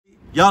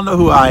Y'all know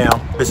who I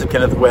am, Bishop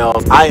Kenneth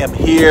Wells. I am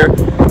here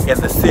in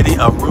the city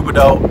of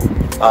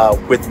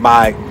Rubidoux with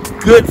my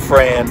good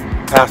friend,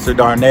 Pastor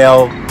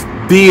Darnell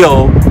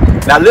Beal.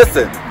 Now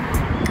listen,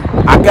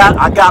 I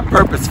got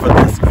purpose for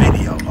this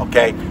video,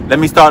 okay? Let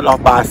me start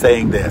off by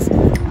saying this.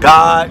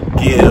 God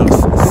gives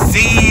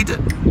seed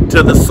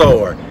to the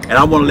sower. And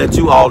I want to let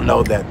you all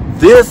know that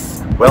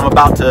this, what I'm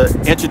about to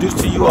introduce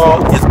to you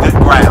all, is good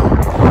ground.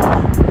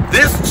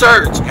 This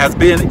church has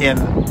been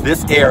in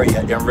this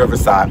area in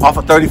Riverside, off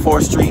of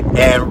 34th Street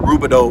and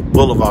Rubidoux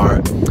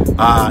Boulevard.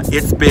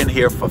 It's been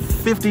here for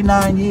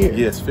 59 years.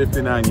 Yes,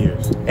 59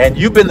 years. And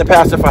you've been the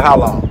pastor for how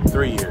long?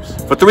 3 years.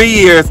 For 3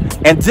 years.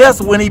 And just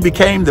when he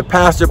became the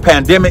pastor,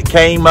 pandemic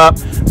came up.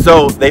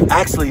 So they've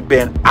actually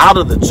been out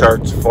of the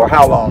church for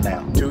how long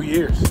now? 2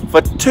 years.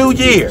 For 2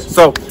 years.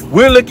 So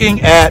we're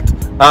looking at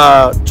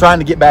trying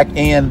to get back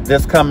in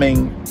this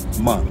coming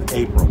month,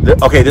 April.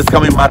 Okay, this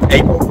coming month,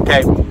 April.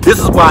 Okay, this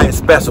is why it's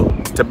special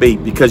to me,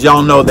 because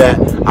y'all know that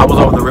I was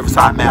over the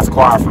Riverside Mass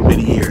Choir for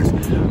many years.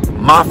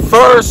 My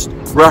first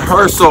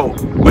rehearsal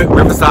with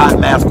Riverside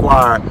Mass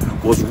Choir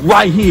was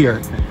right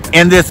here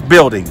in this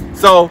building.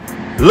 So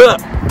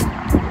look,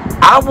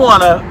 I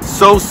want to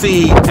sow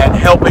seed and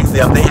helping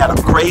them. They had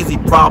a crazy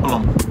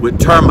problem with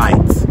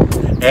termites,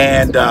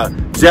 and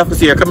Jeff is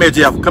here. Come here,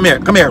 Jeff. Come here.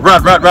 Come here.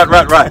 Run.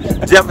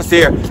 Jeff is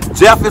here.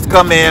 Jeff has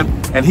come in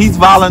and he's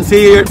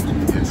volunteered.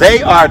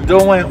 They are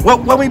doing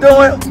what we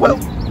doing? Well,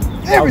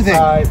 everything.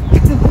 Outside,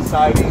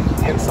 siding,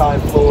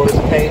 inside floors,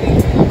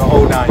 painting, the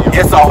whole 9 yards.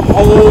 It's a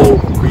whole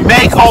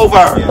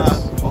makeover.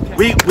 Yes.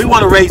 Okay. We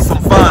want to raise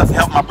some funds to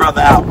help my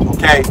brother out.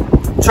 Okay.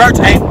 Church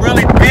ain't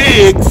really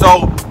big,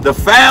 so the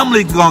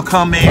family's gonna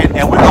come in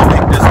and we're gonna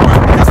make this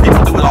work, because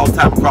people do it all the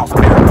time across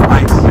America,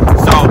 right?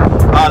 So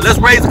let's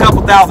raise a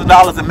couple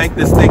 $1,000s and make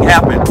this thing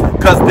happen,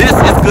 because this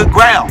is good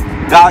ground.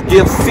 God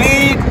gives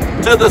seed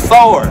to the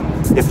sower.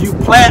 If you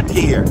plant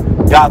here,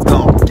 God's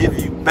gonna give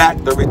you back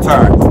the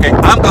return. Okay,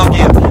 I'm gonna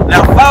give.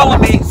 Now follow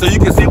me so you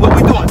can see what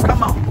we're doing.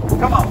 Come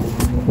on.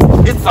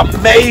 It's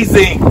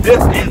amazing.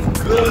 This is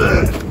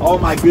good. Oh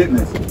my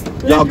goodness.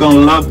 Y'all gonna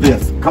love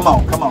this. Come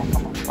on.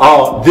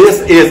 Oh,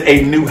 this is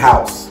a new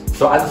house.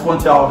 So I just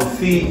want y'all to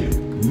see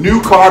new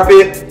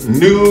carpet,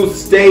 new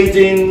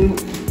staging,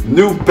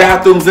 new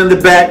bathrooms in the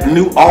back,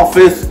 new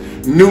office,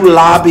 new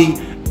lobby,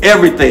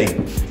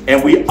 everything.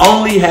 And we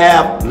only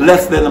have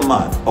less than a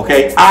month,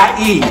 okay?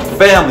 I.e.,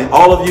 family,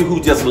 all of you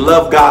who just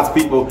love God's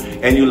people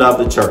and you love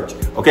the church.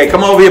 Okay,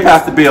 come over here,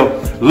 Pastor Bill.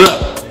 Look,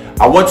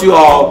 I want you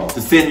all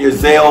to send your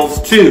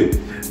Zales to.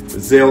 The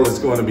Zale is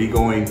going to be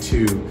going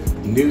to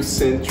New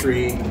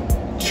Century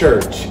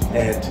Church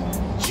at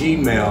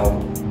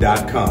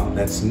gmail.com.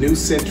 That's New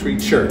Century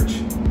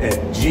Church at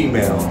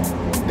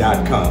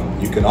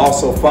gmail.com. You can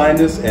also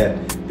find us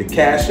at the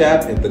Cash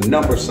App at the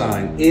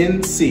 $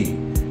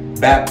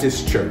 NC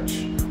Baptist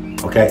Church.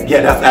 Okay, yeah,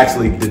 that's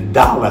actually the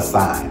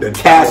 $, the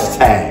cash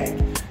tag.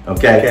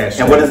 Okay, cash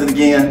and tag. What is it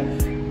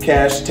again?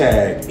 Cash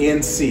tag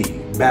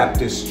NC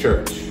Baptist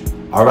Church.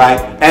 All right,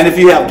 and if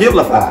you have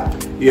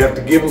Givelify, you have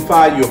to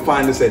Givelify. You'll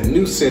find us at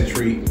New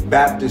Century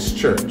Baptist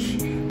Church.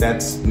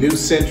 That's New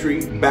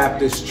Century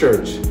Baptist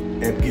Church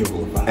at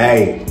Givelify.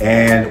 Hey,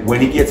 and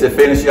when he gets it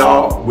finished,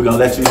 y'all, we're gonna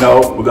let you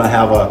know. We're gonna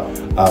have a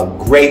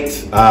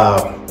great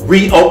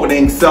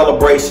reopening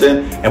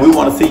celebration, and we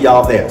want to see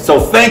y'all there. So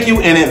thank you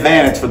in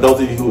advance for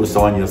those of you who are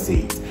sowing your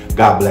seeds.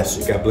 God bless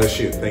you. God bless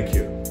you. Thank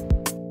you.